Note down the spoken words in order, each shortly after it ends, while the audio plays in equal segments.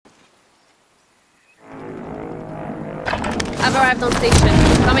I've arrived on station.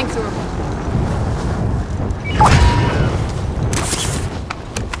 Coming through.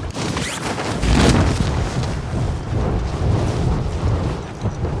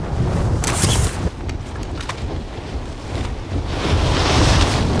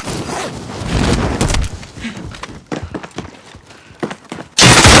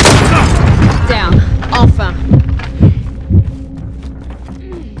 Down. Enfin.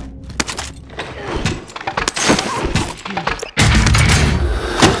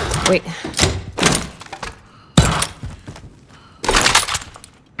 Wait.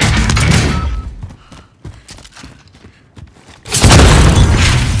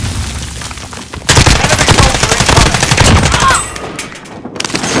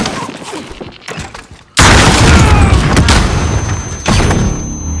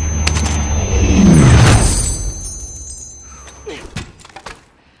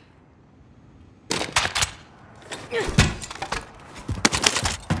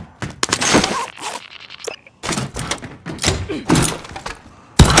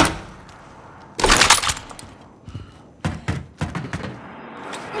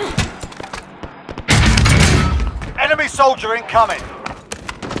 Enemy soldier incoming.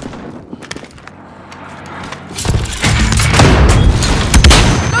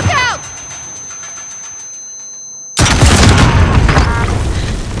 Look out!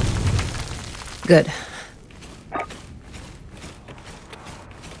 Good.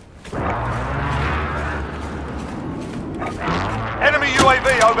 Enemy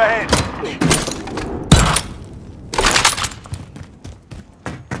UAV overhead.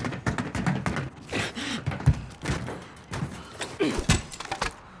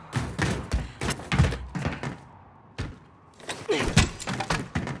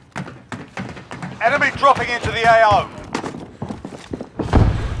 Enemy dropping into the AO.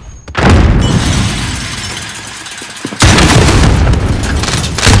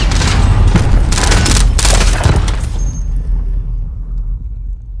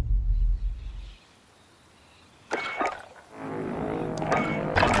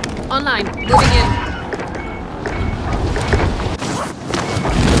 Online. Moving in.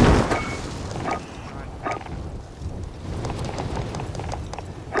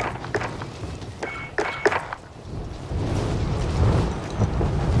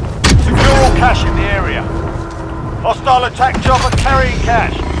 Cash in the area. Hostile attack chopper carrying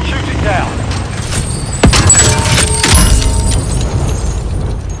cash. Shoot it down.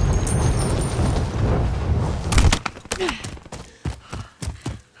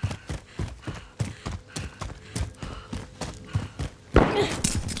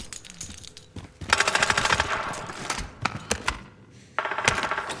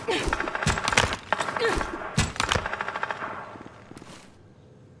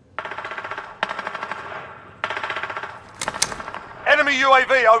 Enemy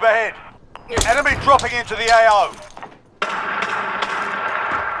UAV overhead. Enemy dropping into the AO.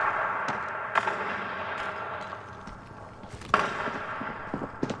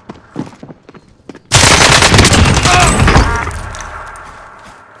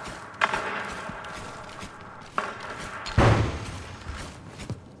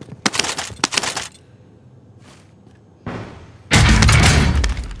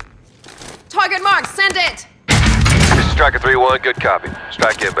 Target marked. Send it. This is Striker 3-1, good copy.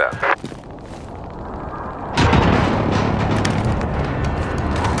 Strike inbound.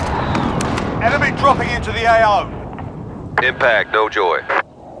 Enemy dropping into the AO. Impact, no joy.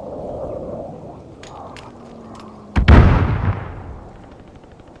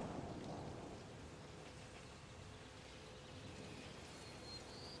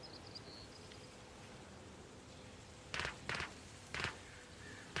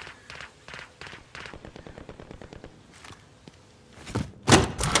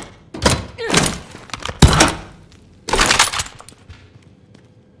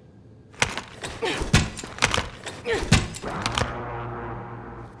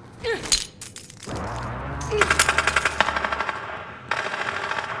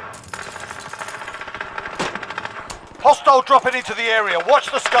 Hostile dropping into the area.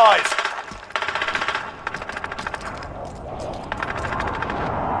 Watch the skies.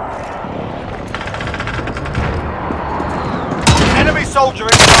 Enemy soldier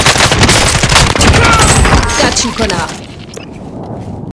incoming. Got you, connard.